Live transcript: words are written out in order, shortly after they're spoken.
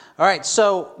All right,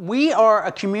 so we are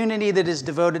a community that is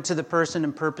devoted to the person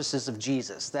and purposes of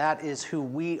Jesus. That is who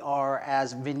we are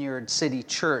as Vineyard City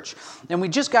Church. And we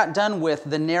just got done with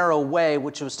The Narrow Way,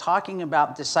 which was talking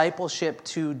about discipleship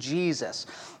to Jesus.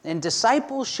 And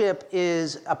discipleship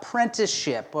is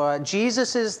apprenticeship.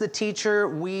 Jesus is the teacher,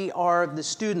 we are the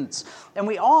students. And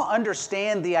we all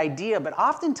understand the idea, but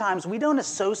oftentimes we don't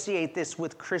associate this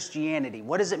with Christianity.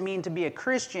 What does it mean to be a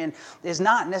Christian is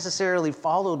not necessarily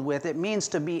followed with, it means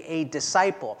to be a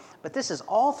disciple. But this is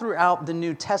all throughout the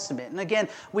New Testament. And again,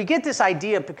 we get this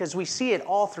idea because we see it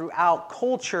all throughout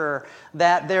culture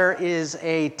that there is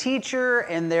a teacher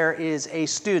and there is a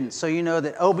student. So you know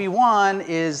that Obi-Wan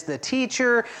is the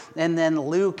teacher and then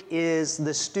Luke is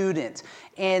the student.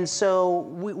 And so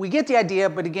we get the idea,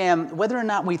 but again, whether or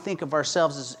not we think of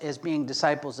ourselves as being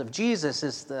disciples of Jesus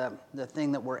is the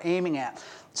thing that we're aiming at.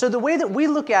 So the way that we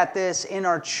look at this in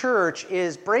our church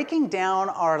is breaking down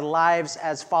our lives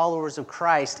as followers of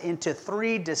Christ into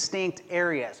three distinct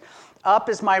areas. Up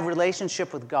is my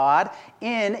relationship with God,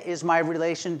 in is my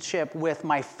relationship with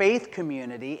my faith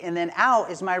community, and then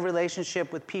out is my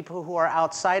relationship with people who are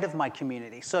outside of my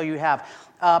community. So you have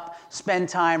up, spend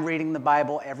time reading the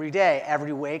Bible every day.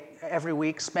 Every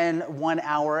week, spend 1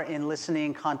 hour in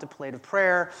listening, contemplative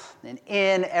prayer. And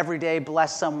in, every day,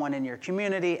 bless someone in your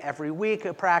community. Every week,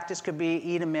 a practice could be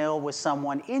eat a meal with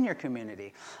someone in your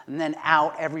community. And then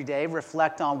out every day,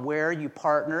 reflect on where you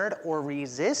partnered or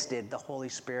resisted the Holy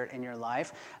Spirit in your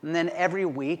life. And then every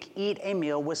week, eat a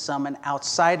meal with someone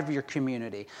outside of your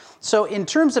community. So in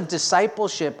terms of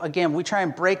discipleship, again, we try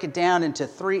and break it down into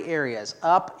three areas,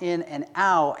 up, in, and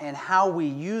out, and how we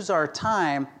use our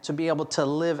time to be able to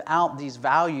live out these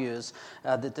values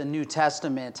that the New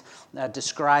Testament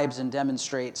describes and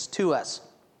demonstrates to us.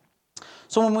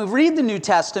 So when we read the New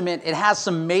Testament, it has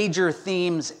some major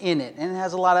themes in it, and it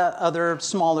has a lot of other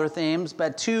smaller themes,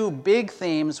 but two big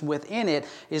themes within it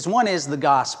is one is the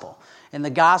gospel. And the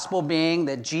gospel being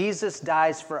that Jesus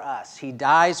dies for us. He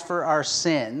dies for our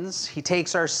sins. He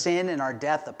takes our sin and our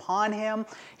death upon him.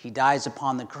 He dies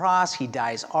upon the cross. He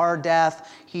dies our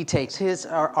death. He takes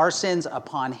our sins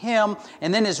upon him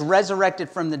and then is resurrected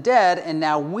from the dead. And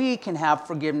now we can have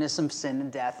forgiveness of sin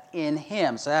and death in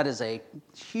him. So that is a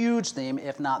huge theme,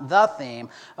 if not the theme,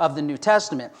 of the New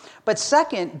Testament. But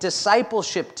second,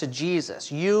 discipleship to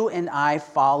Jesus. You and I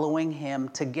following him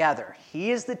together.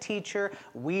 He is the teacher.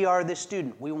 We are the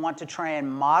student. We want to try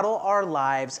and model our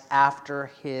lives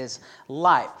after his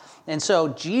life. And so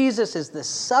Jesus is the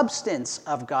substance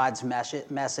of God's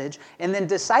message, and then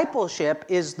discipleship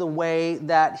is the way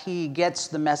that he gets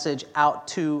the message out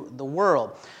to the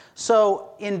world.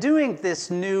 So in doing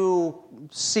this new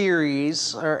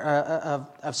series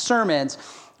of sermons,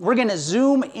 we're going to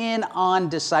zoom in on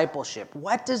discipleship.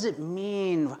 What does it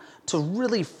mean to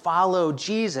really follow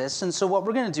Jesus? And so what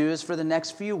we're going to do is for the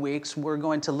next few weeks, we're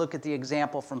going to look at the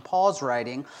example from Paul's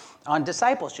writing on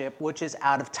discipleship, which is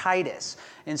out of Titus.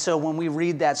 And so when we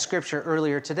read that scripture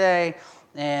earlier today,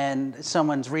 and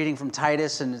someone's reading from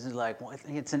Titus and is like, well,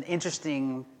 it's an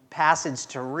interesting passage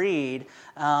to read,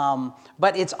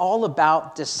 but it's all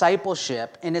about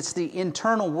discipleship, and it's the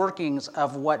internal workings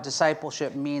of what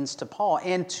discipleship means to Paul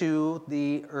and to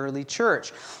the early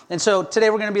church. And so today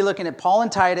we're going to be looking at Paul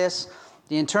and Titus,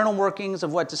 the internal workings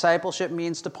of what discipleship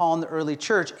means to Paul and the early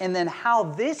church, and then how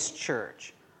this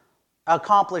church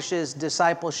accomplishes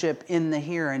discipleship in the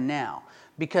here and now,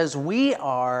 because we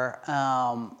are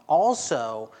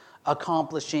also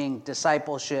accomplishing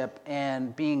discipleship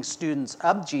and being students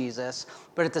of Jesus,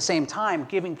 but at the same time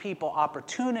giving people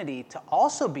opportunity to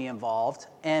also be involved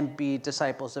and be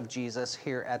disciples of Jesus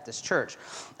here at this church.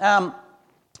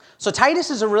 So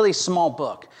Titus is a really small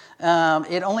book.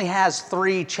 It only has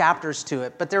 3 chapters to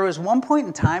it, but there was one point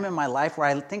in time in my life where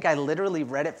I think I literally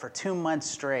read it for 2 months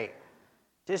straight.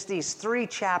 Just these 3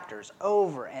 chapters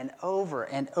over and over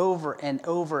and over and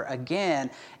over again.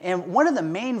 And one of the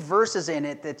main verses in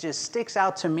it that just sticks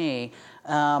out to me,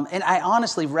 and I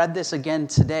honestly read this again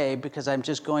today because I'm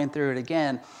just going through it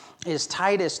again, is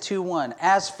Titus 2:1.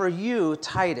 As for you,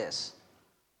 Titus,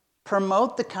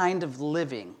 promote the kind of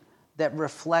living that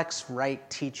reflects right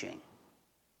teaching.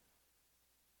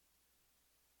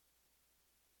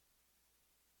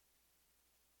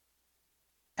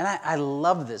 And I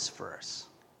love this verse.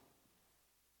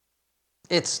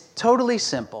 It's totally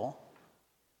simple,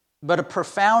 but a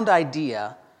profound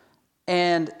idea,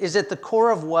 and is at the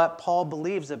core of what Paul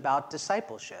believes about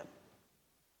discipleship.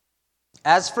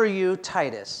 As for you,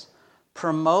 Titus,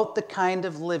 promote the kind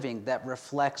of living that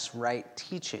reflects right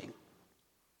teaching.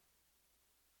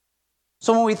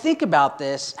 So when we think about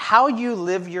this, how you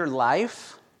live your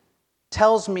life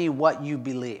tells me what you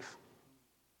believe.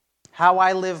 How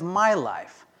I live my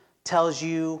life tells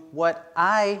you what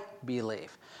I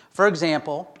believe. For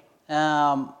example,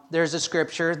 there's a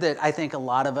scripture that I think a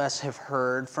lot of us have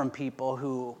heard from people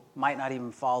who might not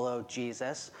even follow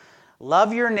Jesus.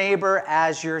 Love your neighbor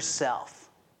as yourself.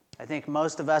 I think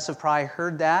most of us have probably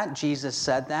heard that. Jesus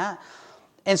said that.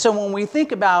 And so when we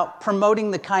think about promoting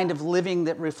the kind of living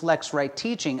that reflects right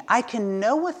teaching, I can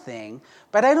know a thing,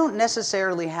 but I don't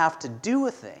necessarily have to do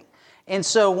a thing. And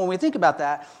so when we think about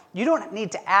that, you don't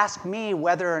need to ask me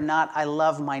whether or not I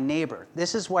love my neighbor.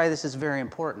 This is why this is very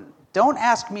important. Don't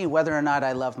ask me whether or not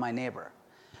I love my neighbor.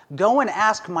 Go and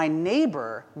ask my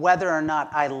neighbor whether or not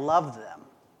I love them.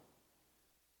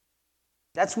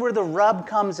 That's where the rub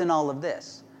comes in all of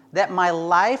this. That my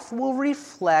life will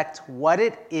reflect what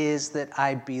it is that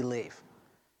I believe.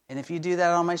 And if you do that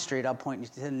on my street, I'll point you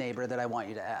to the neighbor that I want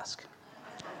you to ask.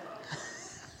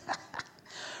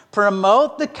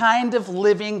 Promote the kind of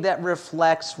living that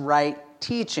reflects right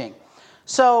teaching.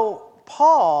 So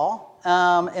Paul,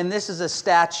 and this is a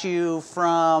statue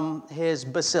from his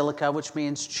basilica, which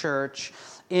means church,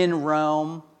 in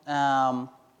Rome. Paul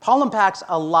unpacks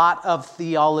a lot of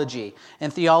theology,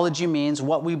 and theology means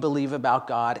what we believe about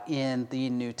God in the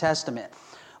New Testament.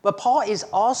 But Paul is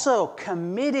also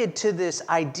committed to this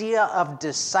idea of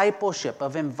discipleship,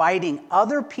 of inviting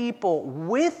other people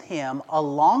with him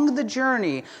along the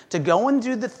journey to go and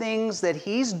do the things that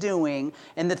he's doing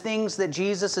and the things that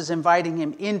Jesus is inviting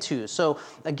him into. So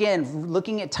again,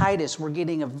 looking at Titus, we're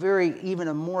getting even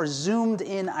a more zoomed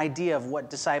in idea of what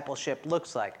discipleship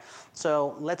looks like.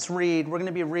 So let's read. We're going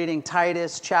to be reading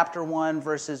Titus chapter 1,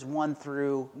 verses 1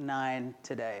 through 9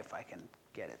 today, if I can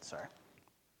get it. Sorry.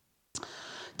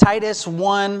 Titus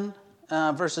 1,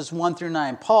 verses 1 through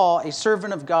 9. Paul, a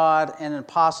servant of God and an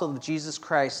apostle of Jesus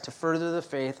Christ, to further the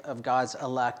faith of God's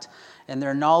elect and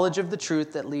their knowledge of the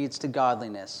truth that leads to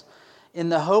godliness, in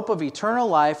the hope of eternal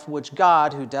life, which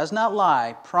God, who does not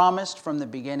lie, promised from the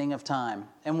beginning of time,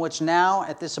 and which now,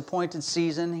 at this appointed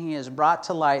season, he has brought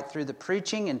to light through the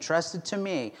preaching entrusted to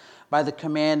me by the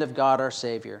command of God our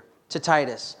Savior. To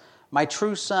Titus, my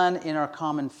true son in our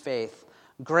common faith,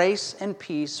 grace and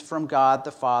peace from God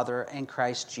the Father and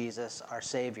Christ Jesus our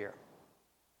Savior.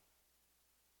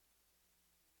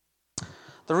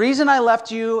 The reason I left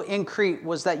you in Crete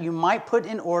was that you might put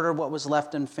in order what was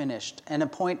left unfinished and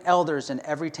appoint elders in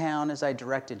every town as I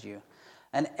directed you.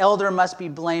 An elder must be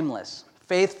blameless,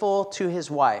 faithful to his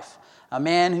wife, a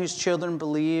man whose children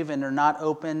believe and are not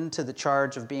open to the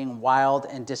charge of being wild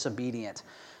and disobedient.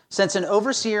 Since an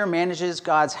overseer manages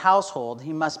God's household,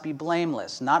 he must be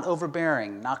blameless, not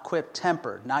overbearing, not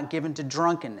quick-tempered, not given to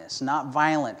drunkenness, not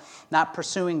violent, not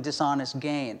pursuing dishonest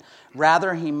gain.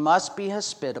 Rather, he must be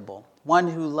hospitable, one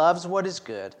who loves what is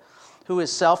good, who is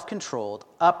self-controlled,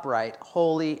 upright,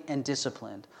 holy, and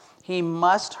disciplined. He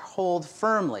must hold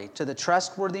firmly to the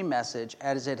trustworthy message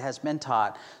as it has been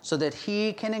taught, so that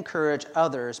he can encourage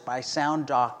others by sound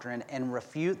doctrine and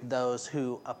refute those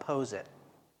who oppose it.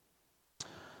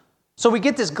 So we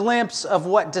get this glimpse of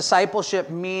what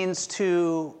discipleship means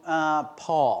to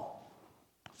Paul.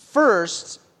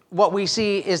 First, what we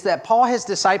see is that Paul has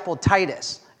discipled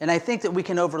Titus. And I think that we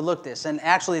can overlook this and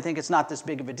actually think it's not this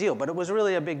big of a deal, but it was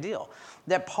really a big deal.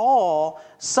 That Paul,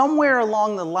 somewhere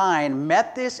along the line,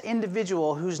 met this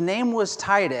individual whose name was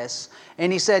Titus,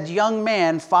 and he said, "Young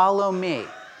man, follow me.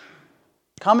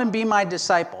 Come and be my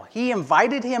disciple." He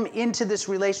invited him into this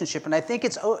relationship, and I think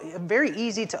it's very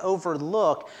easy to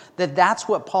overlook that that's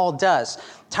what Paul does.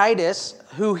 Titus,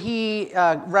 who he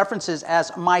references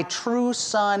as my true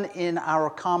son in our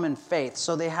common faith.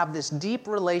 So they have this deep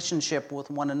relationship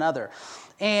with one another.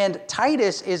 And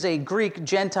Titus is a Greek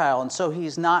Gentile, and so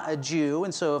he's not a Jew.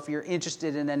 And so if you're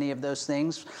interested in any of those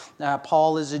things,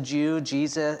 Paul is a Jew,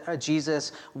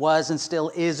 Jesus was and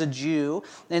still is a Jew.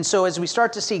 And so as we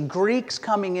start to see Greeks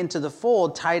coming into the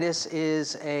fold, Titus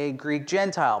is a Greek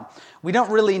Gentile. We don't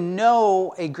really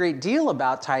know a great deal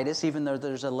about Titus, even though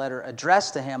there's a letter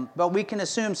addressed to him, but we can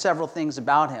assume several things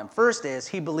about him. First is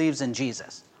he believes in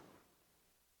Jesus.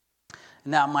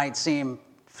 And that might seem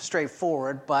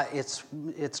straightforward, but it's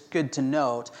good to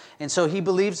note. And so he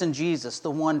believes in Jesus,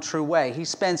 the one true way. He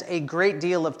spends a great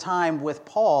deal of time with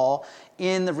Paul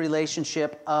in the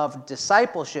relationship of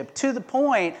discipleship, to the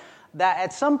point that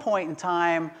at some point in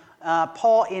time,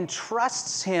 Paul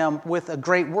entrusts him with a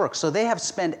great work. So they have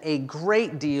spent a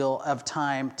great deal of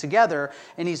time together,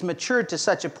 and he's matured to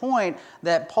such a point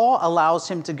that Paul allows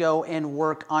him to go and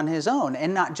work on his own,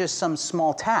 and not just some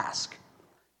small task.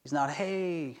 He's not,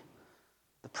 "Hey,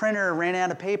 the printer ran out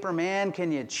of paper, man.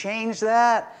 Can you change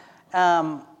that?"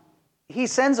 He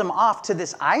sends him off to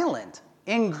this island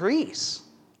in Greece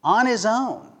on his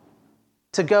own.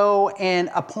 to go and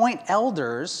appoint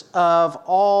elders of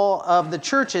all of the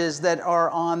churches that are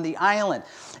on the island.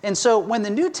 And so when the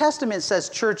New Testament says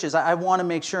churches, I want to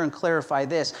make sure and clarify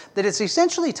this, that it's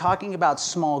essentially talking about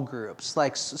small groups,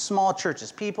 like small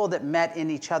churches, people that met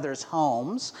in each other's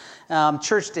homes.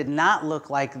 Church did not look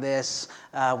like this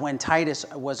when Titus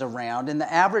was around, and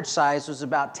the average size was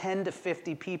about 10 to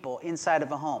 50 people inside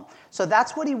of a home. So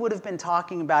that's what he would have been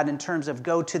talking about in terms of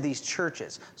go to these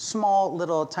churches, small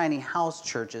little tiny house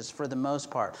churches for the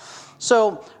most part.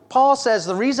 So Paul says,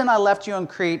 the reason I left you on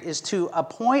Crete is to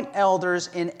appoint elders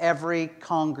in every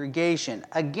congregation.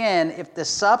 Again, if the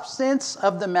substance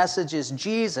of the message is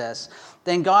Jesus,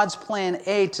 then God's plan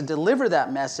A to deliver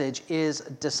that message is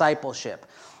discipleship.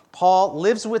 Paul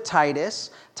lives with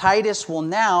Titus. Titus will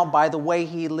now, by the way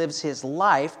he lives his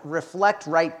life, reflect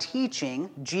right teaching,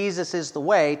 Jesus is the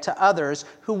way, to others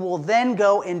who will then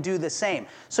go and do the same.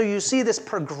 So you see this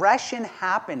progression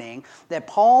happening that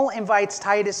Paul invites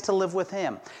Titus to live with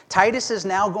him. Titus is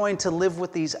now going to live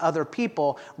with these other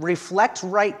people, reflect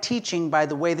right teaching by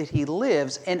the way that he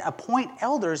lives, and appoint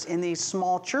elders in these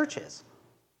small churches.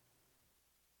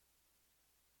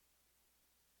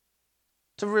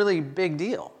 It's a really big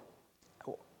deal.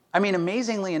 I mean,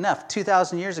 amazingly enough,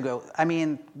 2,000 years ago,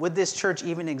 would this church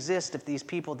even exist if these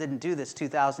people didn't do this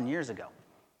 2,000 years ago?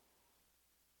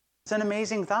 It's an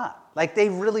amazing thought. Like, they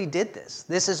really did this.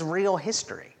 This is real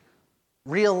history,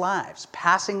 real lives,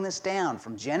 passing this down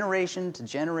from generation to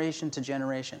generation to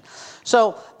generation.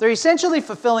 So they're essentially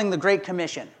fulfilling the Great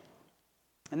Commission.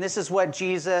 And this is what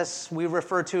we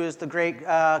refer to as the Great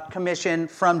Commission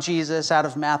from Jesus out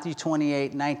of Matthew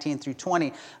 28, 19 through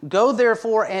 20. Go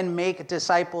therefore and make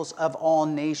disciples of all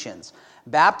nations,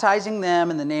 baptizing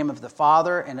them in the name of the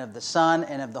Father and of the Son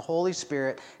and of the Holy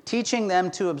Spirit, teaching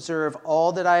them to observe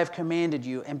all that I have commanded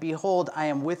you. And behold, I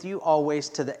am with you always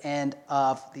to the end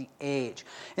of the age.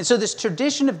 And so this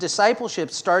tradition of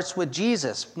discipleship starts with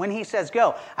Jesus when he says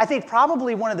go. I think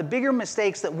probably one of the bigger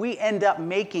mistakes that we end up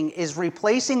making is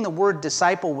replacing the word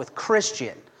disciple with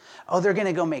Christian. Oh, they're going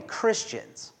to go make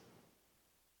Christians.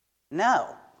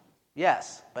 No.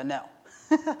 Yes, but no.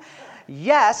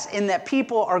 Yes, in that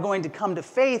people are going to come to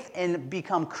faith and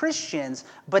become Christians,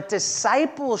 but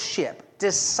discipleship,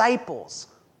 disciples,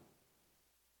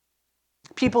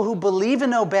 people who believe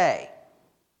and obey,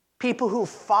 people who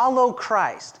follow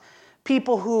Christ,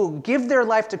 people who give their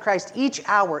life to Christ each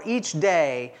hour, each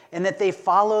day, and that they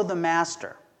follow the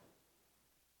Master.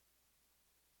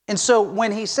 And so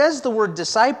when he says the word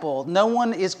disciple, no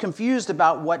one is confused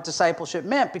about what discipleship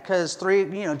meant because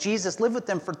Jesus lived with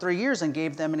them for 3 years and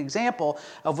gave them an example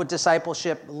of what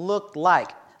discipleship looked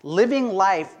like. Living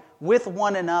life with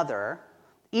one another,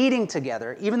 eating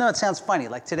together, even though it sounds funny,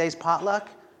 like today's potluck,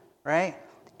 right?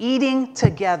 Eating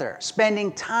together,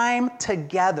 spending time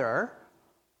together,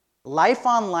 life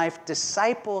on life,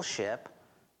 discipleship.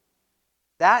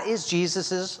 That is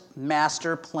Jesus'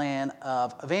 master plan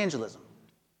of evangelism,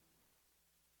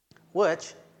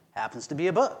 which happens to be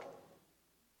a book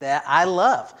that I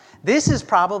love. This is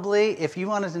probably, if you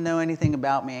wanted to know anything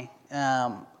about me,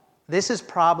 this is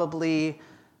probably,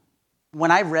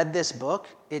 when I read this book,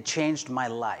 it changed my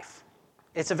life.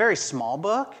 It's a very small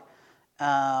book,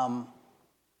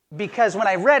 because when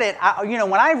I read it,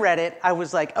 I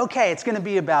was like, okay, it's going to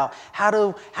be about how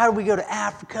do we go to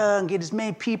Africa and get as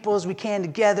many people as we can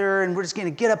together, and we're just going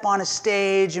to get up on a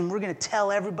stage and we're going to tell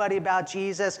everybody about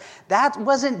Jesus. That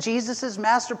wasn't Jesus'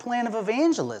 master plan of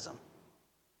evangelism.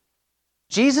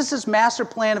 Jesus' master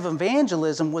plan of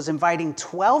evangelism was inviting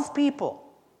 12 people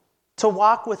to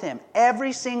walk with him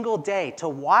every single day, to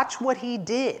watch what he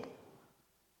did.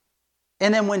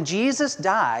 And then when Jesus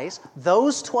dies,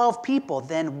 those 12 people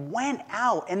then went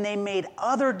out and they made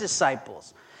other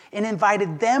disciples and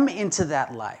invited them into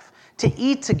that life, to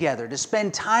eat together, to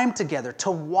spend time together,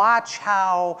 to watch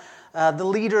how the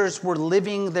leaders were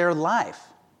living their life.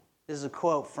 This is a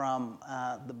quote from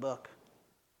the book,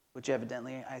 which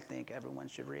evidently I think everyone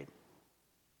should read.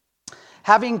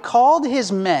 Having called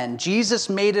his men, Jesus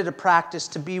made it a practice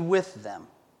to be with them.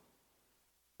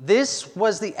 This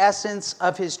was the essence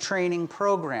of his training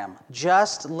program,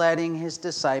 just letting his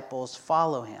disciples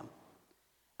follow him.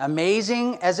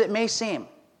 Amazing as it may seem,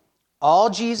 all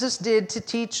Jesus did to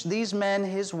teach these men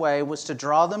his way was to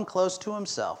draw them close to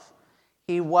himself.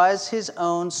 He was his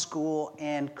own school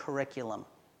and curriculum.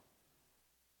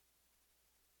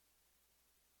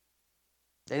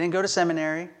 They didn't go to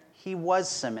seminary. He was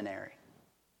seminary.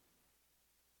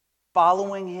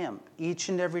 Following him each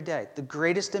and every day. The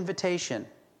greatest invitation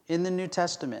in the New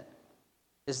Testament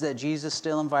is that Jesus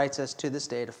still invites us to this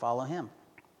day to follow him.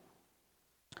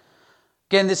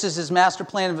 Again, this is his master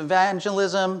plan of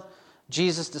evangelism.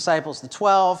 Jesus disciples the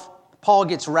 12. Paul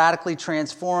gets radically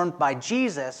transformed by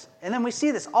Jesus. And then we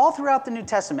see this all throughout the New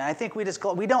Testament. I think we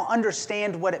don't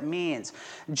understand what it means.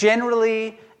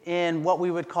 Generally, in what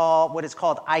is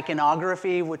called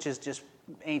iconography, which is just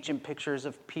ancient pictures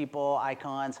of people,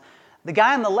 icons. The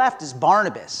guy on the left is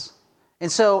Barnabas.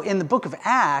 And so in the book of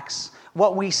Acts,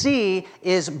 what we see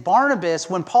is Barnabas,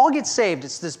 when Paul gets saved,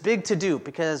 it's this big to-do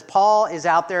because Paul is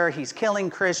out there, he's killing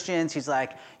Christians. He's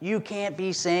like, you can't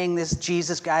be saying this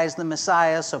Jesus guy is the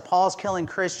Messiah. So Paul's killing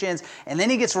Christians, and then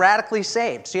he gets radically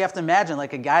saved. So you have to imagine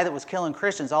like a guy that was killing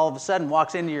Christians all of a sudden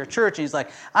walks into your church and he's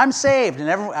like, I'm saved. And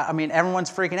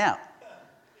everyone's freaking out.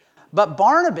 But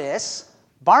Barnabas,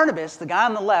 the guy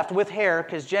on the left with hair,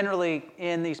 because generally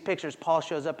in these pictures, Paul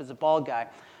shows up as a bald guy.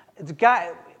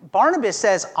 Barnabas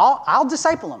says, I'll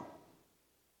disciple him.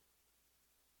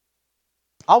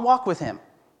 I'll walk with him.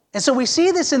 And so we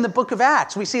see this in the book of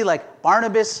Acts. We see like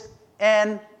Barnabas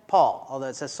and Paul, although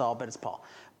it says Saul, but it's Paul.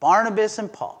 Barnabas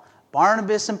and Paul.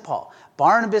 Barnabas and Paul.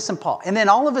 Barnabas and Paul. And then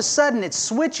all of a sudden it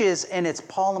switches and it's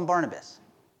Paul and Barnabas.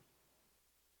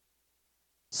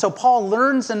 So Paul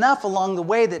learns enough along the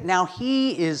way that now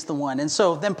he is the one. And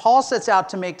so then Paul sets out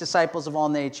to make disciples of all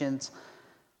nations.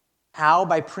 How?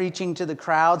 By preaching to the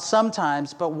crowd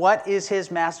sometimes, but what is his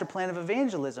master plan of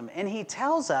evangelism? And he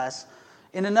tells us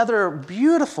in another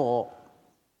beautiful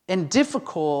and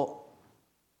difficult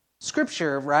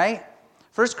scripture, right?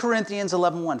 1 Corinthians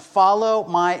 11:1, follow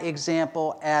my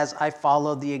example as I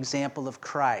follow the example of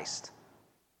Christ.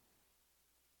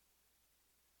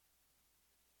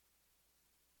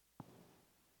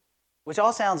 Which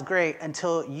all sounds great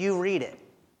until you read it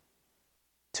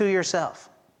to yourself.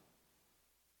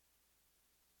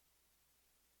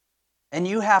 And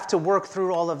you have to work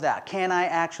through all of that. Can I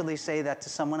actually say that to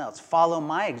someone else? Follow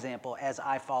my example as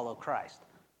I follow Christ.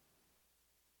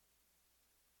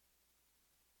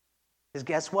 Because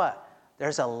guess what?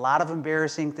 There's a lot of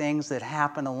embarrassing things that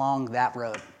happen along that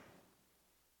road.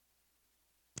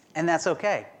 And that's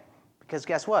okay. Because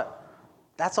guess what?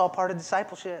 That's all part of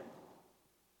discipleship.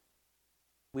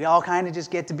 We all kind of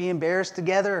just get to be embarrassed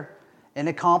together and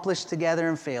accomplish together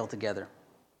and fail together.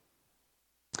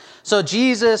 So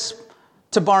Jesus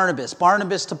to Barnabas,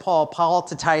 Barnabas to Paul, Paul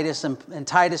to Titus, and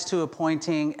Titus to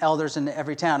appointing elders in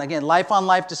every town. Again,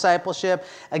 life-on-life discipleship.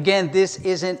 Again, this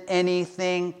isn't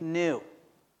anything new.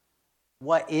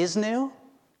 What is new?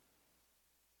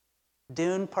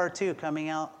 Dune Part 2 coming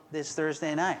out this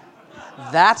Thursday night.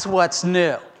 That's what's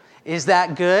new. Is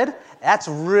that good? That's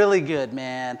really good,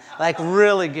 man. Like,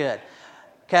 really good.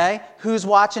 Okay? Who's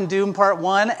watching Dune Part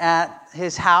 1 at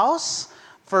his house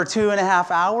for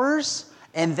 2.5 hours?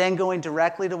 And then going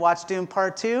directly to watch Dune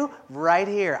Part 2 right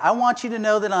here. I want you to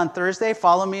know that on Thursday,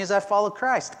 follow me as I follow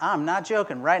Christ. I'm not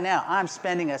joking. Right now, I'm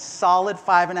spending a solid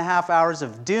 5.5 hours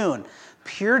of Dune,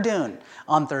 pure Dune,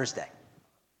 on Thursday.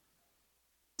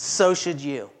 So should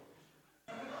you.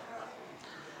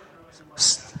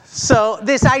 So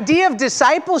this idea of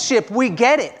discipleship, we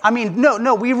get it. I mean,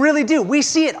 no, we really do. We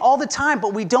see it all the time,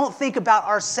 but we don't think about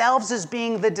ourselves as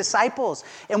being the disciples.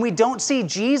 And we don't see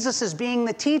Jesus as being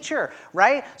the teacher,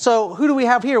 right? So who do we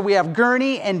have here? We have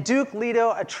Gurney and Duke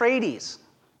Leto Atreides.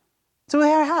 That's who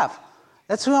I have.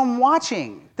 That's who I'm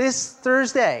watching this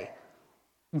Thursday.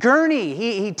 Gurney,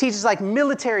 he teaches like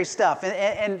military stuff.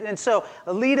 And so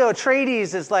Leto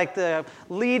Atreides is like the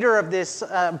leader of this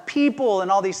people and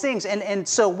all these things. And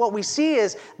so what we see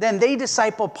is then they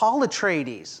disciple Paul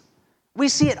Atreides. We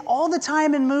see it all the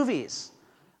time in movies.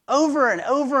 Over and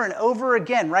over and over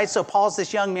again, right? So Paul's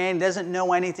this young man, he doesn't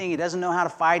know anything, he doesn't know how to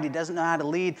fight, he doesn't know how to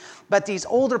lead. But these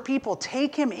older people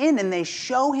take him in and they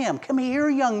show him, come here,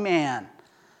 young man.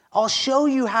 I'll show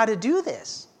you how to do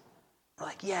this. We're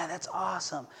like, yeah, that's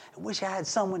awesome. I wish I had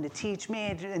someone to teach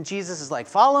me. And Jesus is like,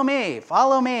 follow me,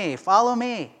 follow me, follow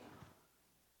me.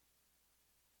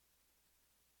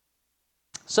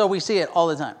 So we see it all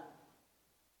the time.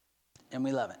 And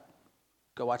we love it.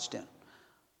 Go watch Dune.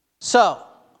 So,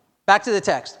 back to the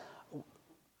text.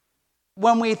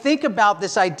 When we think about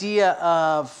this idea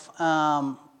of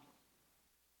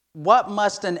what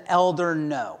must an elder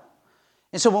know?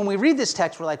 And so when we read this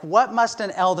text, we're like, what must an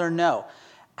elder know?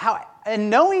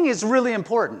 And knowing is really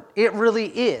important. It really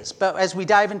is. But as we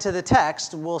dive into the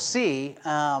text, we'll see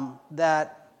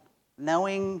that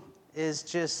knowing is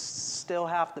just still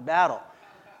half the battle.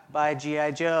 By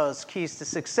G.I. Joe's Keys to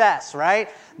Success, right?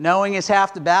 Knowing is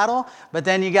half the battle, but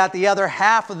then you got the other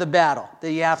half of the battle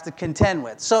that you have to contend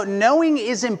with. So knowing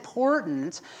is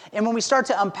important. And when we start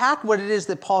to unpack what it is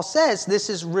that Paul says, this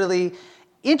is really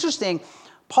interesting.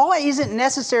 Paul isn't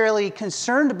necessarily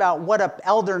concerned about what an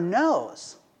elder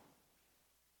knows.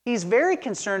 He's very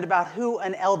concerned about who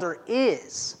an elder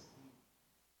is.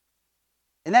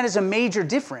 And that is a major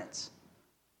difference.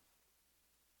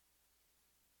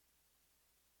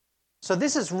 So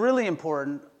this is really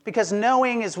important because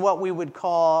knowing is what we would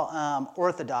call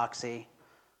orthodoxy.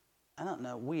 I don't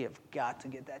know, we have got to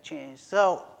get that changed.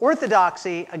 So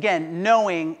orthodoxy, again,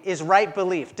 knowing is right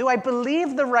belief. Do I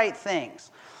believe the right things?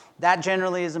 That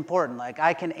generally is important. Like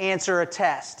I can answer a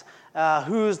test.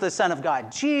 Who's the Son of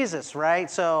God? Jesus, right?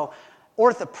 So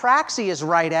orthopraxy is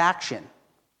right action.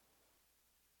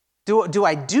 Do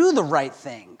I do the right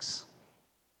things?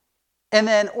 And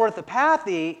then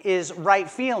orthopathy is right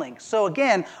feeling. So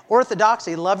again,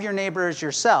 orthodoxy, love your neighbor as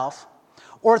yourself.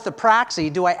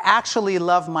 Orthopraxy, do I actually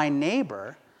love my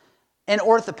neighbor? And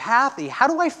orthopathy, how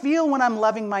do I feel when I'm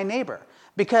loving my neighbor?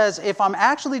 Because if I'm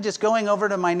actually just going over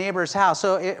to my neighbor's house,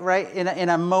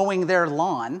 and I'm mowing their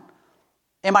lawn,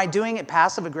 am I doing it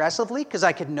passive aggressively? Because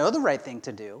I could know the right thing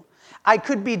to do. I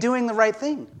could be doing the right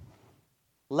thing,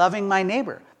 loving my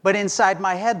neighbor. But inside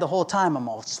my head the whole time, I'm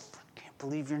all, can't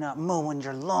believe you're not mowing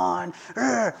your lawn.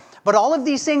 Urgh. But all of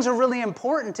these things are really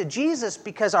important to Jesus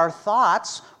because our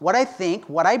thoughts, what I think,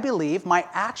 what I believe, my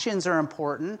actions are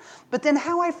important. But then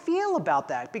how I feel about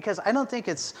that, because I don't think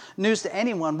it's news to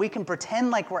anyone. We can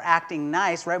pretend like we're acting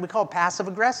nice, right? We call it passive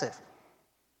aggressive.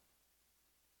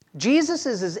 Jesus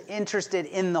is as interested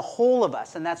in the whole of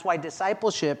us, and that's why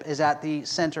discipleship is at the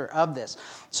center of this.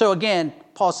 So again,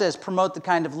 Paul says, promote the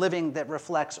kind of living that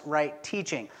reflects right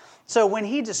teaching. So when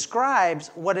he describes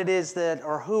what it is that,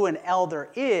 or who an elder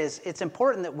is, it's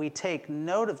important that we take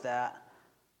note of that.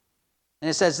 And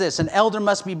it says this, an elder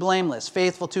must be blameless,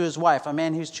 faithful to his wife, a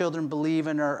man whose children believe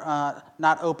and are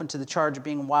not open to the charge of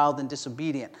being wild and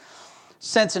disobedient.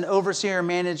 Since an overseer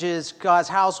manages God's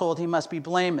household, he must be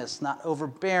blameless, not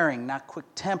overbearing, not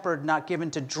quick-tempered, not given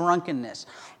to drunkenness,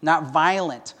 not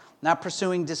violent, not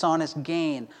pursuing dishonest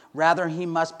gain. Rather, he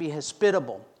must be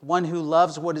hospitable, one who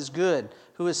loves what is good,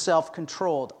 who is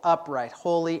self-controlled, upright,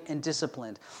 holy, and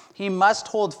disciplined. He must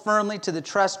hold firmly to the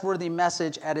trustworthy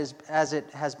message as it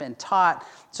has been taught,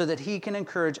 so that he can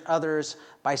encourage others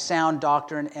by sound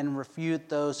doctrine and refute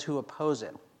those who oppose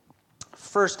it.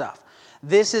 First off,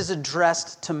 this is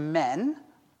addressed to men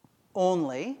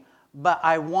only, but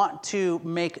I want to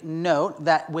make note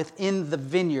that within the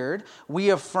vineyard, we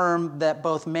affirm that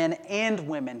both men and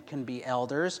women can be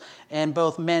elders, and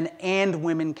both men and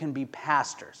women can be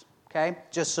pastors, okay?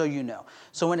 Just so you know.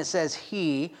 So when it says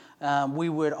he, we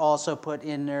would also put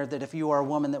in there that if you are a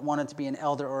woman that wanted to be an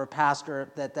elder or a pastor,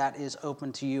 that is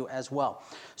open to you as well.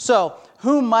 So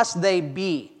who must they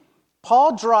be?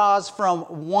 Paul draws from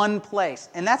one place,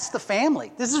 and that's the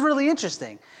family. This is really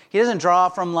interesting. He doesn't draw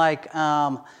from like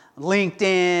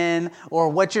LinkedIn or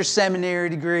what's your seminary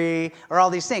degree or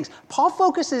all these things. Paul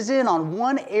focuses in on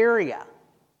one area.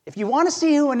 If you want to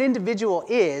see who an individual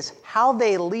is, how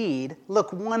they lead,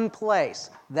 look one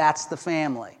place. That's the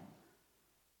family.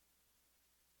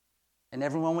 And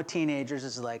everyone with teenagers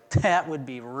is like, that would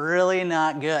be really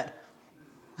not good.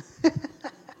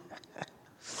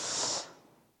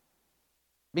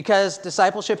 Because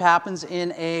discipleship happens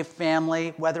in a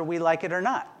family, whether we like it or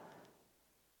not.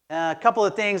 A couple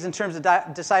of things in terms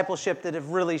of discipleship that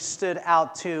have really stood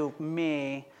out to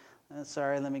me.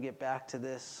 Sorry, let me get back to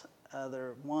this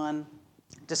other one.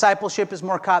 Discipleship is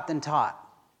more caught than taught.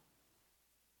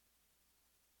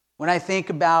 When I think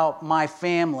about my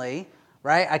family,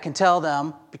 right, I can tell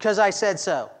them, because I said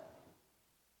so.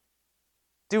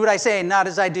 Do what I say, not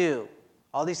as I do.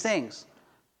 All these things.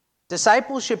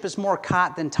 Discipleship is more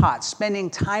caught than taught, spending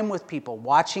time with people,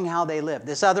 watching how they live.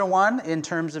 This other one, in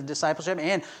terms of discipleship,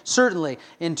 and certainly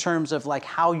in terms of like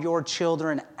how your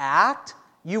children act,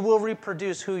 you will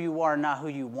reproduce who you are, not who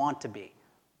you want to be.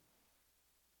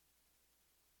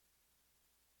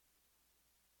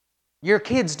 Your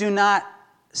kids do not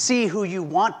see who you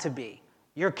want to be.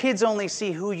 Your kids only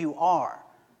see who you are.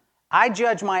 I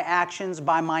judge my actions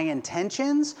by my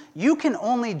intentions. You can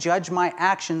only judge my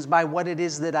actions by what it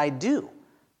is that I do.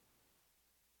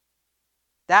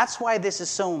 That's why this is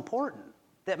so important,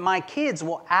 that my kids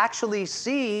will actually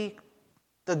see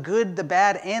the good, the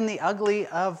bad, and the ugly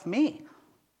of me.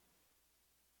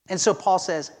 And so Paul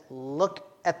says,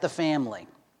 look at the family.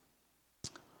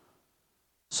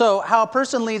 So how a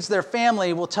person leads their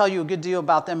family will tell you a good deal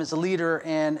about them as a leader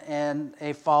and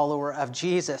a follower of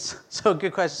Jesus. So a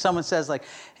good question. Someone says like,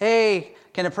 hey,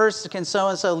 can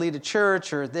so-and-so lead a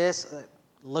church or this?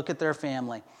 Look at their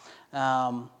family.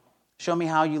 Show me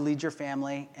how you lead your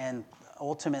family, and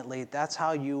ultimately that's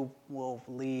how you will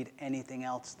lead anything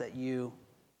else that you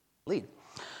lead.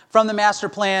 From the master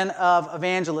plan of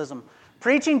evangelism.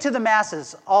 Preaching to the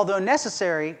masses, although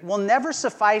necessary, will never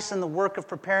suffice in the work of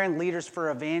preparing leaders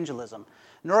for evangelism,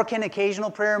 nor can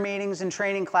occasional prayer meetings and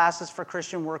training classes for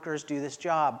Christian workers do this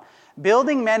job.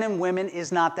 Building men and women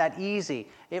is not that easy.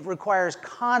 It requires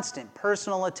constant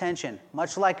personal attention,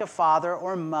 much like a father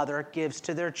or mother gives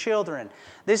to their children.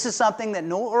 This is something that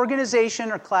no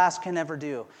organization or class can ever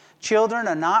do. Children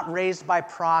are not raised by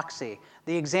proxy.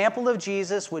 The example of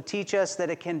Jesus would teach us that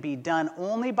it can be done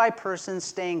only by persons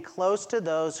staying close to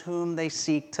those whom they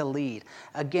seek to lead.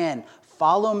 Again,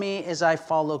 follow me as I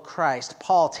follow Christ.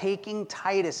 Paul taking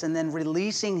Titus and then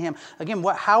releasing him. Again,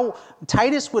 how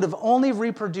Titus would have only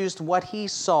reproduced what he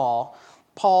saw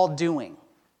Paul doing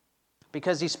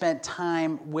because he spent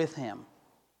time with him.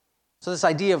 So this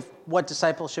idea of what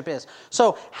discipleship is.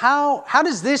 So how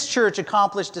does this church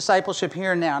accomplish discipleship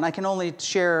here and now? And I can only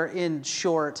share in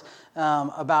short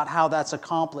about how that's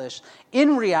accomplished.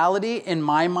 In reality, in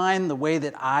my mind, the way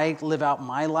that I live out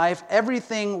my life,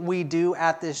 everything we do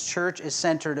at this church is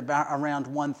centered around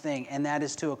one thing, and that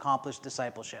is to accomplish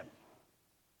discipleship.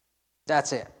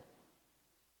 That's it.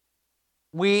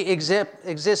 We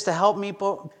exist to help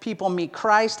people meet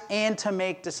Christ and to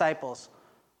make disciples.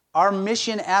 Our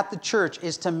mission at the church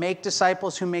is to make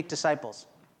disciples who make disciples.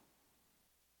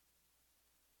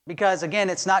 Because, again,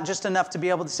 it's not just enough to be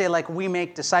able to say, like, we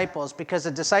make disciples, because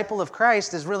a disciple of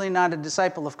Christ is really not a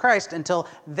disciple of Christ until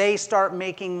they start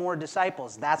making more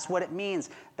disciples. That's what it means.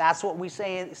 That's what we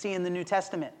see in the New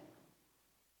Testament.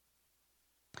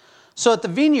 So at the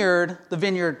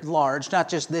Vineyard large, not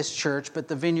just this church, but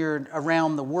the Vineyard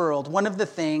around the world, one of the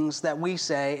things that we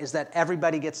say is that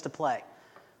everybody gets to play.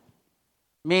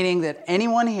 Meaning that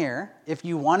anyone here, if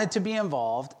you wanted to be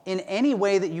involved, in any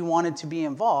way that you wanted to be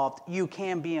involved, you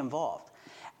can be involved.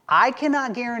 I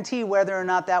cannot guarantee whether or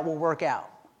not that will work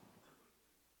out.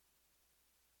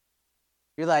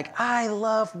 You're like, I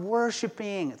love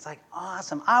worshiping. It's like,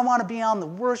 awesome. I want to be on the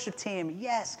worship team.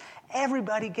 Yes,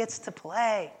 everybody gets to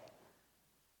play.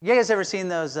 You guys ever seen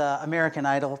those American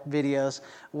Idol videos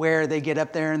where they get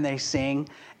up there and they sing?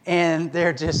 And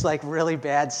they're just like really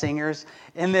bad singers.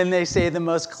 And then they say the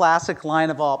most classic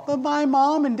line of all, but my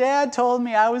mom and dad told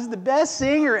me I was the best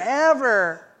singer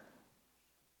ever.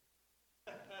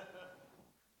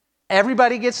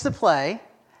 Everybody gets to play.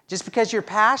 Just because you're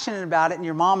passionate about it and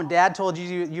your mom and dad told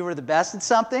you you were the best at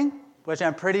something, which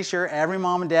I'm pretty sure every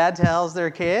mom and dad tells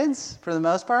their kids for the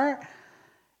most part.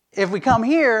 If we come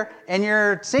here and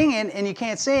you're singing and you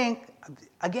can't sing,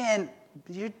 again,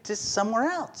 you're just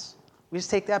somewhere else. We just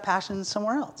take that passion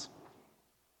somewhere else.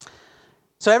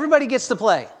 So everybody gets to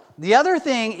play. The other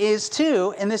thing is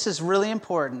too, and this is really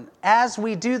important, as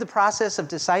we do the process of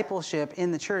discipleship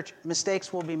in the church,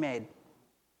 mistakes will be made.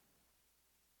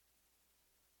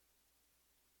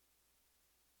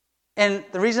 And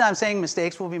the reason I'm saying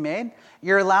mistakes will be made,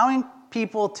 you're allowing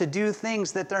people to do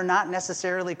things that they're not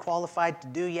necessarily qualified to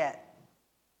do yet.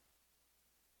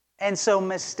 And so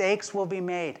mistakes will be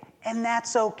made, and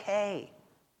that's okay.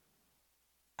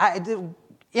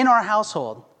 In our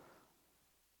household,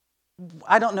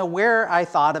 I don't know where I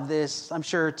thought of this. I'm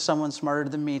sure someone smarter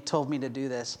than me told me to do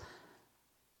this.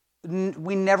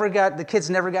 The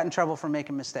kids never got in trouble for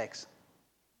making mistakes.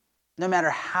 No matter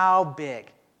how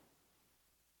big.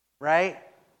 Right?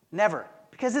 Never.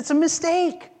 Because it's a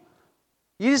mistake.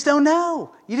 You just don't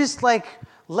know. You just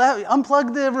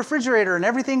unplug the refrigerator and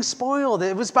everything's spoiled.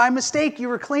 It was by mistake. You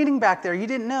were cleaning back there. You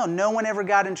didn't know. No one ever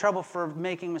got in trouble for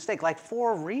making a mistake. Like,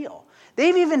 for real.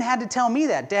 They've even had to tell me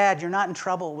that. Dad, you're not in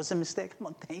trouble. It was a mistake. I'm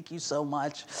like, thank you so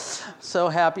much. So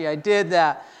happy I did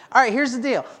that. All right, here's the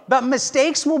deal. But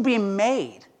mistakes will be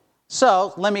made.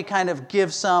 So let me kind of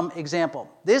give some example.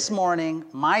 This morning,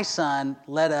 my son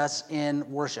led us in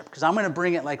worship because I'm going to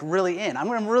bring it really in. I'm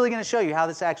really going to show you how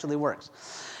this actually works.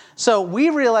 So we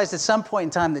realized at some point in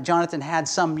time that Jonathan had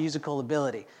some musical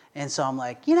ability. And so I'm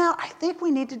like, I think we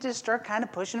need to just start kind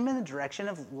of pushing him in the direction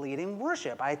of leading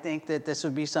worship. I think that this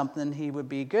would be something he would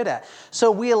be good at.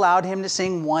 So we allowed him to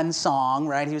sing one song,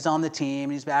 right? He was on the team.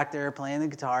 He's back there playing the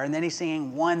guitar. And then he's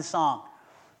singing one song.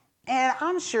 And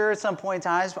I'm sure at some point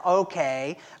in time,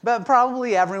 okay, but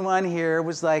probably everyone here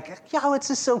was like, it's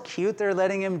just so cute they're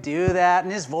letting him do that,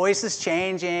 and his voice is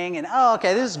changing, and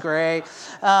okay, this is great.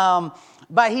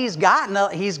 But he's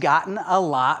gotten a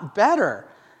lot better.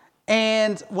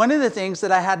 And one of the things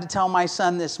that I had to tell my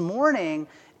son this morning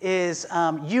is,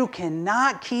 you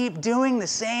cannot keep doing the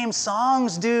same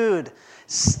songs, dude.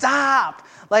 Stop.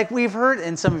 We've heard,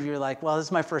 and some of you are like, well, this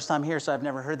is my first time here, so I've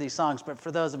never heard these songs. But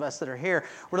for those of us that are here,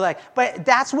 we're like, but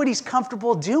that's what he's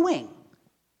comfortable doing.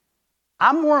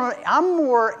 I'm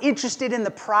more interested in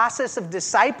the process of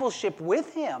discipleship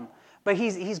with him. But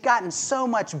he's gotten so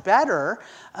much better.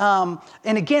 And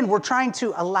again, we're trying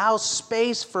to allow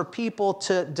space for people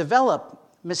to develop.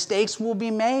 Mistakes will be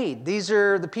made. These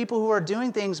are the people who are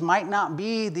doing things might not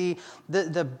be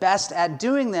the best at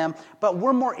doing them, but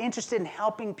we're more interested in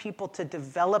helping people to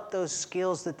develop those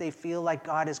skills that they feel like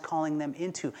God is calling them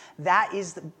into. That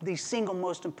is the single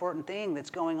most important thing that's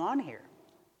going on here.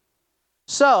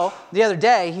 So the other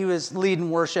day, he was leading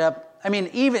worship. I mean,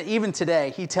 even today,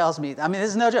 he tells me, I mean,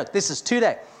 this is no joke. This is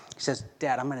today. He says,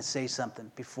 Dad, I'm going to say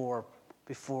something before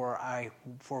we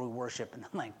worship. And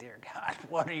I'm like, dear God,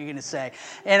 what are you going to say?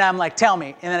 And I'm like, tell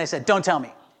me. And then I said, don't tell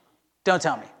me. Don't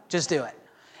tell me. Just do it.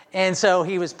 And so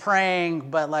he was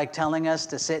praying, but like telling us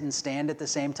to sit and stand at the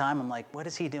same time. I'm like, what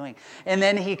is he doing? And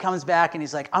then he comes back and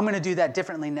he's like, I'm going to do that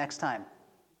differently next time.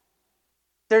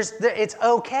 It's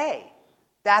okay.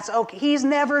 That's okay. He's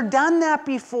never done that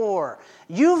before.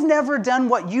 You've never done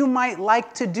what you might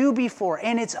like to do before.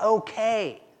 And it's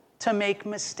okay to make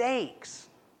mistakes.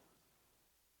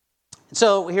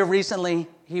 So here recently,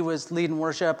 he was leading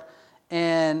worship,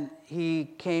 and he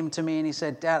came to me and he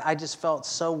said, Dad, I just felt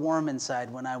so warm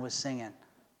inside when I was singing.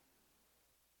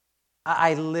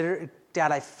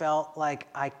 Dad, I felt like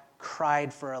I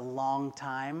cried for a long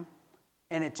time,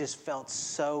 and it just felt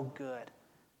so good.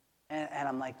 And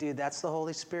I'm like, dude, that's the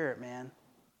Holy Spirit, man.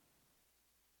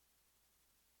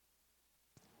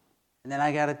 And then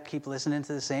I got to keep listening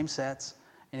to the same sets.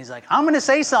 And he's like, I'm going to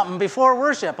say something before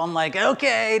worship. I'm like,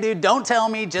 okay, dude, don't tell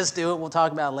me. Just do it. We'll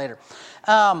talk about it later.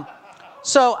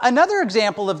 So another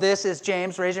example of this is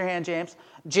James. Raise your hand, James.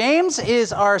 James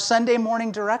is our Sunday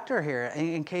morning director here,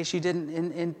 in case you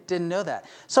didn't know that.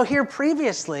 So here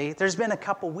previously, there's been a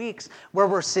couple weeks where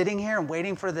we're sitting here and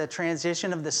waiting for the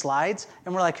transition of the slides.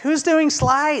 And we're like, who's doing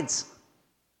slides?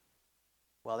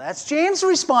 Well, that's James'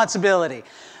 responsibility.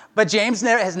 But James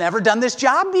has never done this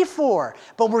job before.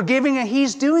 But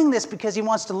he's doing this because he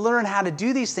wants to learn how to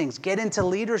do these things, get into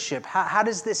leadership. How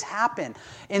does this happen?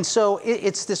 And so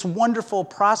it's this wonderful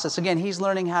process. Again, he's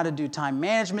learning how to do time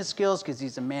management skills because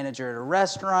he's a manager at a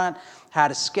restaurant, how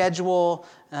to schedule,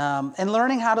 and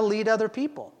learning how to lead other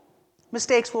people.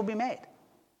 Mistakes will be made.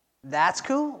 That's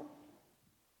cool.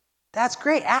 That's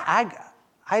great.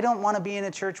 I don't want to be in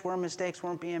a church where mistakes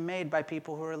weren't being made by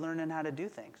people who are learning how to do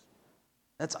things.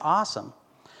 That's awesome.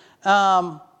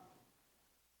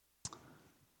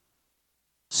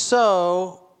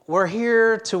 So we're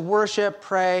here to worship,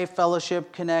 pray,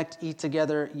 fellowship, connect, eat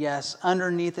together. Yes,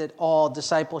 underneath it all,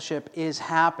 discipleship is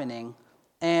happening.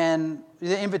 And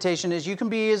the invitation is you can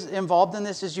be as involved in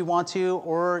this as you want to,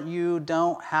 or you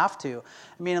don't have to.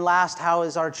 I mean, how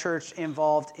is our church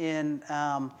involved in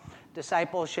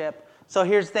discipleship? So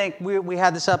here's the thing. We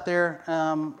had this up there.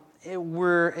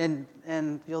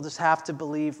 And you'll just have to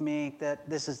believe me that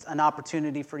this is an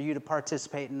opportunity for you to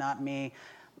participate and not me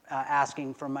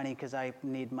asking for money because I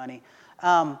need money.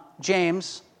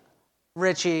 James,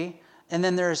 Richie, and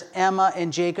then there's Emma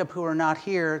and Jacob who are not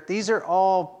here. These are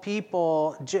all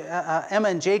people, Emma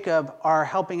and Jacob are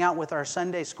helping out with our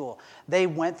Sunday school. They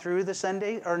went through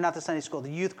the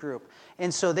youth group.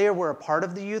 And so they were a part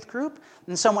of the youth group.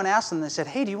 And someone asked them, they said,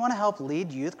 hey, do you want to help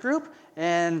lead youth group?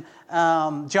 And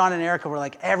John and Erica were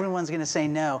like, everyone's going to say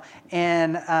no.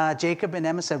 And Jacob and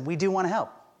Emma said, we do want to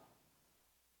help.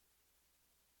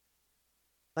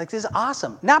 Like, this is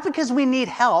awesome. Not because we need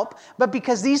help, but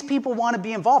because these people want to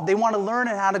be involved. They want to learn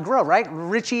and how to grow, right?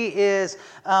 Richie is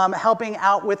helping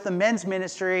out with the men's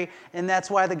ministry, and that's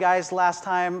why the guys last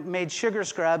time made sugar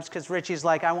scrubs, because Richie's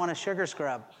like, I want a sugar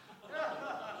scrub.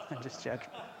 I'm just joking.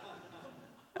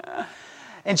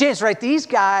 And James, right, these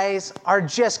guys are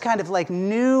just kind of like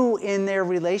new in their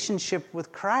relationship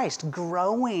with Christ,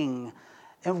 growing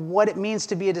and what it means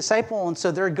to be a disciple. And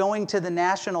so they're going to the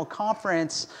national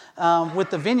conference with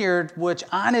the Vineyard, which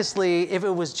honestly, if it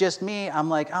was just me, I'm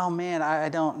like, oh man, I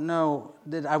don't know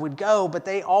that I would go, but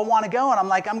they all want to go. And I'm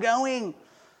like, I'm going.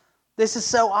 This is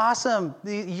so awesome.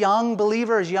 The young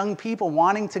believers, young people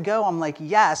wanting to go. I'm like,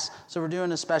 yes. So we're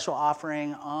doing a special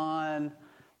offering on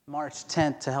March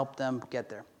 10th to help them get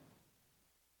there.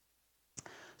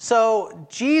 So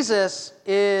Jesus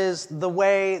is the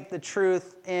way, the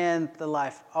truth, and the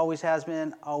life. Always has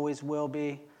been, always will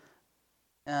be.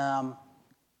 No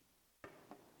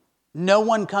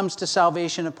one comes to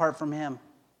salvation apart from him.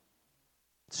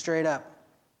 Straight up.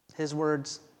 His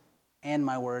words and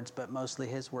my words, but mostly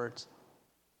his words.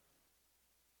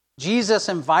 Jesus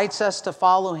invites us to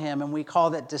follow him, and we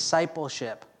call that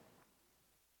discipleship.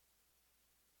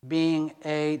 Being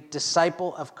a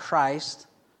disciple of Christ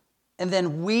And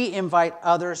then we invite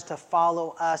others to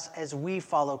follow us as we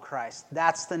follow Christ.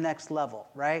 That's the next level,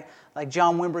 right? Like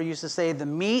John Wimber used to say, the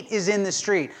meat is in the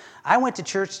street. I went to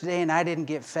church today and I didn't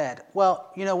get fed. Well,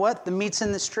 you know what? The meat's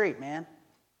in the street, man.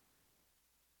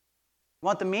 You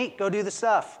want the meat? Go do the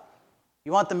stuff.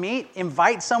 You want the meat?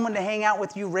 Invite someone to hang out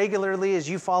with you regularly as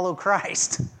you follow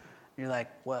Christ. You're like,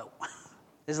 whoa,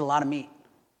 this is a lot of meat.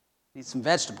 Need some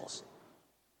vegetables.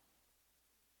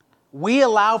 We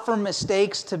allow for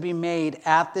mistakes to be made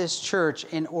at this church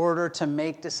in order to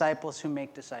make disciples who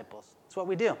make disciples. It's what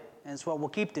we do, and it's what we'll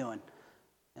keep doing.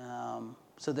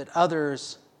 So that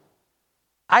others...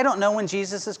 I don't know when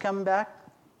Jesus is coming back.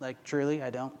 Like, truly, I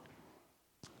don't.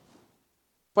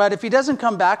 But if he doesn't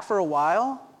come back for a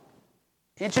while,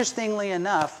 interestingly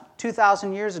enough,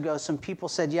 2,000 years ago, some people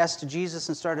said yes to Jesus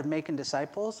and started making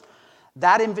disciples.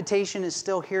 That invitation is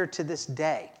still here to this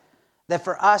day. That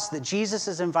for us, that Jesus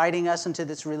is inviting us into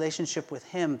this relationship with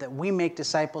him, that we make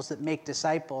disciples,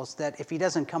 that if he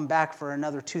doesn't come back for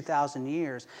another 2,000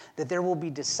 years, that there will be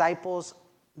disciples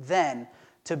then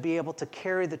to be able to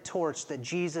carry the torch that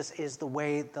Jesus is the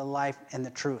way, the life, and the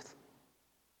truth.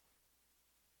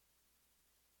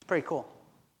 It's pretty cool.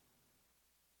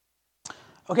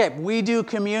 Okay, we do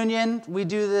communion. We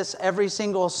do this every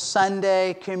single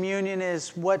Sunday. Communion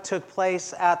is what took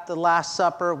place at the Last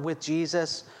Supper with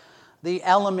Jesus. The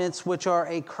elements, which are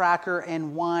a cracker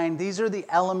and wine, these are the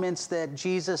elements that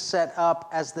Jesus set up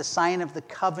as the sign of the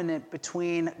covenant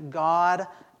between God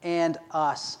and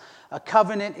us. A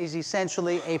covenant is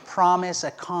essentially a promise,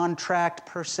 a contract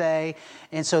per se.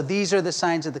 And so these are the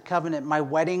signs of the covenant. My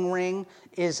wedding ring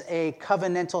is a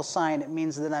covenantal sign. It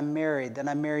means that I'm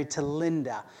married to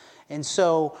Linda. And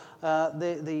so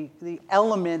the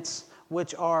elements,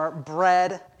 which are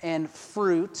bread and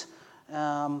fruit,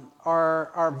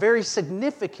 are very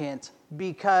significant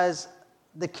because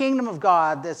the kingdom of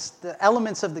God, the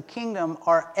elements of the kingdom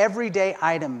are everyday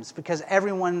items because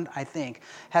everyone, I think,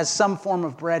 has some form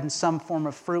of bread and some form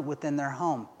of fruit within their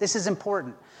home. This is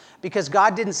important because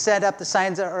God didn't set up the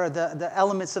signs or the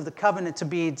elements of the covenant to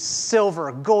be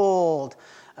silver, gold,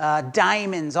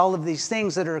 diamonds, all of these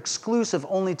things that are exclusive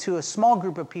only to a small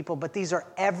group of people, but these are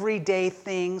everyday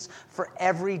things for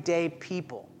everyday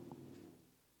people.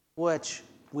 Which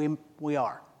we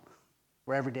are.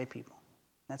 We're everyday people.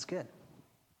 That's good.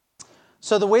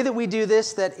 So the way that we do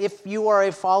this, that if you are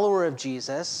a follower of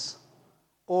Jesus,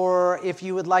 or if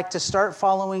you would like to start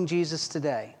following Jesus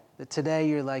today, that today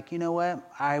you're like, you know what,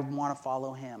 I want to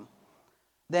follow him,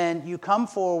 then you come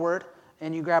forward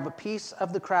and you grab a piece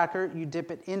of the cracker, you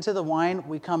dip it into the wine,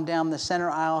 we come down the center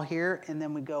aisle here, and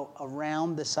then we go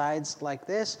around the sides like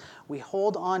this. We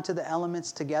hold on to the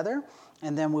elements together,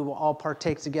 and then we will all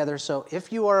partake together. So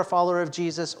if you are a follower of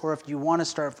Jesus, or if you want to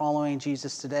start following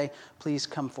Jesus today, please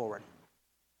come forward.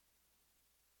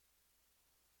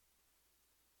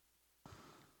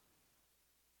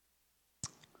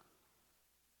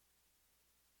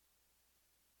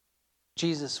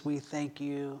 Jesus, we thank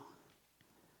you.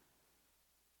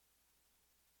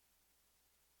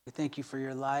 We thank you for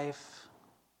your life.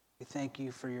 We thank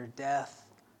you for your death.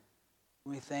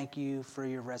 We thank you for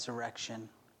your resurrection.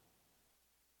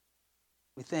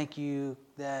 We thank you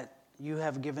that you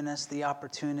have given us the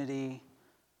opportunity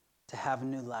to have a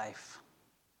new life,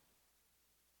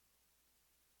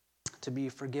 to be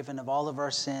forgiven of all of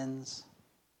our sins,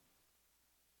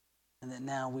 and that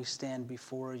now we stand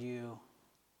before you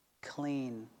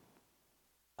clean,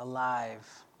 alive,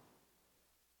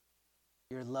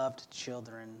 your loved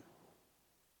children.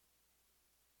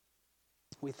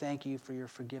 We thank you for your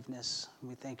forgiveness.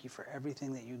 We thank you for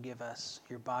everything that you give us,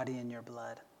 your body and your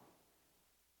blood.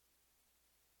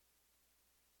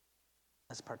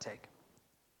 Let's partake.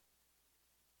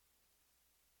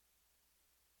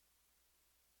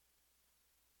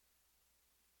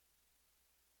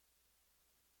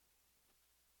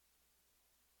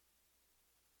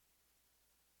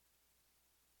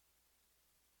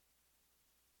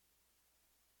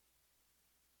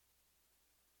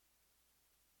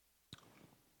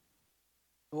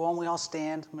 Won't we all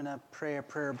stand? I'm going to pray a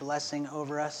prayer blessing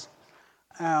over us.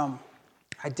 I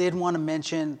did want to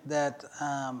mention that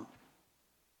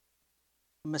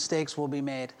mistakes will be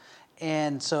made.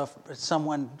 And so if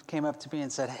someone came up to me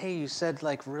and said, hey, you said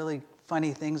like really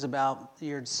funny things about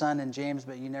your son and James,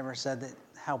 but you never said that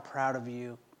how proud of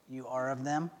you are of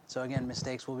them. So again,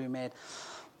 mistakes will be made.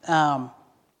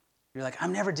 You're like,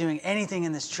 I'm never doing anything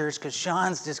in this church because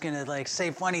Sean's just going to like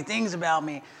say funny things about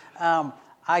me.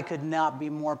 I could not be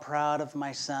more proud of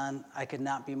my son. I could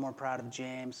not be more proud of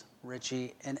James,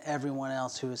 Richie, and everyone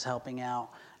else who is helping out.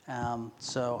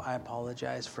 So I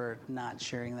apologize for not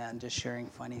sharing that and just sharing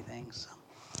funny things.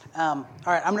 All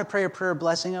right, I'm going to pray a prayer of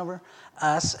blessing over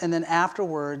us, and then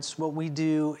afterwards, what we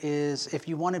do is, if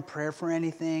you wanted prayer for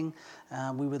anything,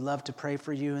 we would love to pray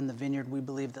for you in the Vineyard. We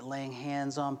believe that laying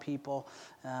hands on people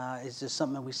is just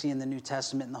something that we see in the New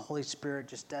Testament, and the Holy Spirit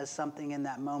just does something in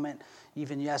that moment.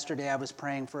 Even yesterday, I was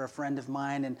praying for a friend of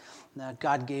mine, and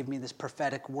God gave me this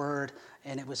prophetic word,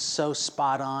 and it was so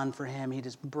spot on for him. He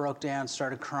just broke down,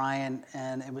 started crying,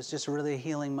 and it was just really a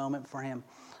healing moment for him.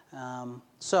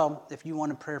 So if you want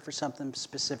to pray for something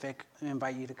specific, I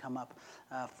invite you to come up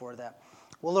for that.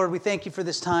 Well, Lord, we thank you for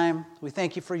this time. We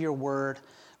thank you for your word.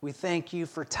 We thank you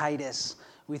for Titus.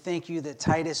 We thank you that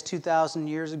Titus 2,000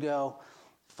 years ago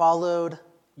followed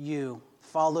you,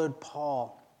 followed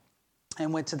Paul,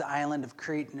 and went to the island of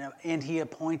Crete, and he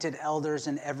appointed elders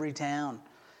in every town,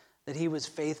 that he was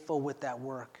faithful with that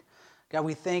work. God,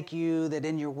 we thank you that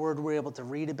in your word we're able to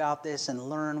read about this and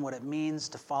learn what it means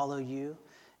to follow you.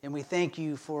 And we thank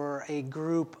you for a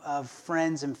group of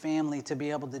friends and family to be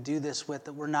able to do this with,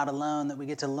 that we're not alone, that we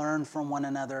get to learn from one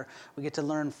another. We get to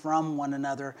learn from one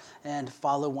another and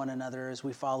follow one another as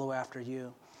we follow after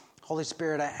you. Holy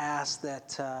Spirit, I ask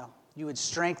that you would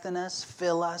strengthen us,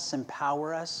 fill us,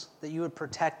 empower us, that you would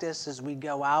protect us as we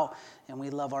go out and we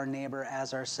love our neighbor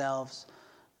as ourselves,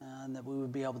 and that we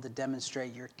would be able to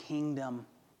demonstrate your kingdom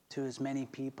to as many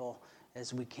people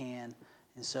as we can.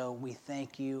 And so we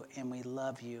thank you and we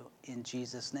love you in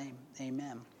Jesus' name.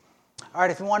 Amen. All right,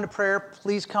 if you want a prayer,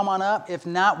 please come on up. If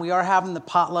not, we are having the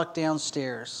potluck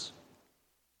downstairs.